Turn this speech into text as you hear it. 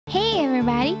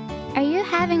everybody! Are you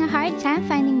having a hard time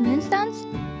finding moonstones?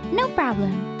 No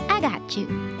problem, I got you!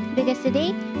 Because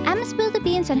today, I'ma spill the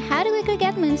beans on how to quickly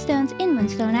get moonstones in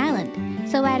Moonstone Island.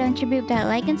 So why don't you boop that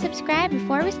like and subscribe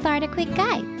before we start a quick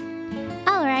guide?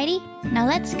 Alrighty, now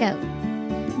let's go!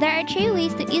 There are 3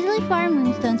 ways to easily farm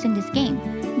moonstones in this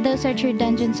game. Those are through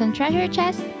dungeons and treasure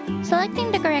chests,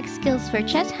 selecting the correct skills for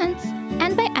chest hunts,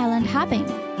 and by island hopping.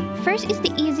 First is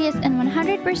the easiest and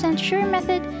 100% sure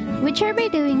method, which are by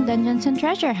doing dungeons and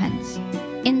treasure hunts.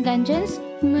 In dungeons,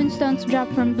 moonstones drop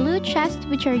from blue chests,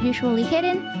 which are usually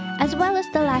hidden, as well as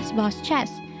the last boss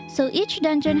chest, so each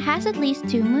dungeon has at least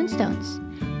 2 moonstones.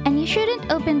 And you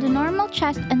shouldn't open the normal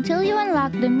chest until you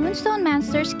unlock the Moonstone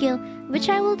Master skill, which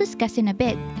I will discuss in a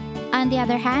bit. On the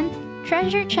other hand,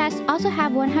 treasure chests also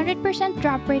have 100%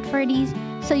 drop rate for these,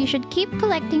 so you should keep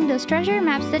collecting those treasure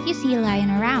maps that you see lying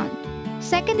around.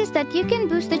 Second is that you can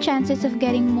boost the chances of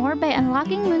getting more by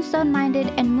unlocking Moonstone Minded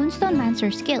and Moonstone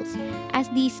Mancer skills, as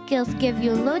these skills give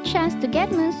you a low chance to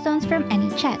get moonstones from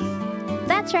any chest.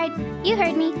 That's right, you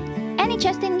heard me, any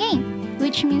chest in game,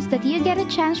 which means that you get a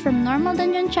chance from normal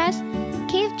dungeon chests,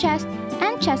 cave chests,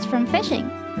 and chests from fishing.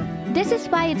 This is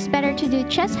why it's better to do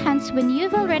chest hunts when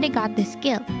you've already got this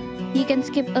skill. You can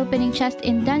skip opening chests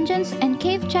in dungeons and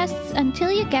cave chests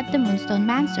until you get the Moonstone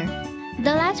Mancer.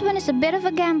 The last one is a bit of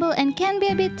a gamble and can be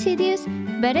a bit tedious,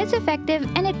 but it's effective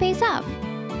and it pays off.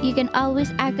 You can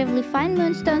always actively find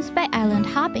moonstones by island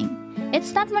hopping.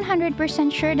 It's not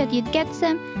 100% sure that you'd get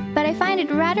some, but I find it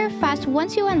rather fast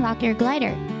once you unlock your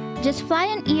glider. Just fly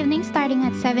on evening starting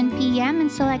at 7 PM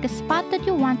and select a spot that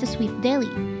you want to sweep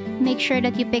daily. Make sure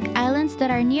that you pick islands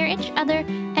that are near each other,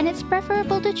 and it's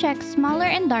preferable to check smaller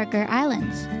and darker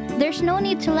islands. There's no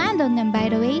need to land on them, by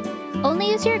the way. Only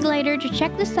use your glider to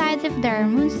check the sides if there are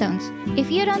moonstones.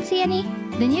 If you don't see any,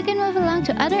 then you can move along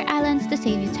to other islands to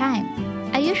save you time.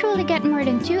 I usually get more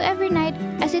than 2 every night,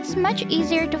 as it's much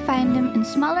easier to find them in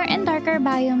smaller and darker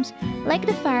biomes like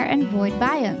the fire and void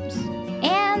biomes.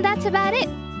 And that's about it!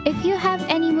 If you have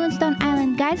any Moonstone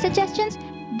Island guide suggestions,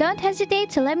 don't hesitate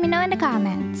to let me know in the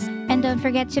comments. And don't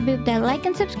forget to boop that like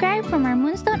and subscribe for more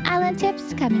Moonstone Island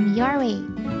tips coming your way.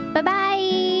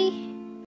 Bye-bye!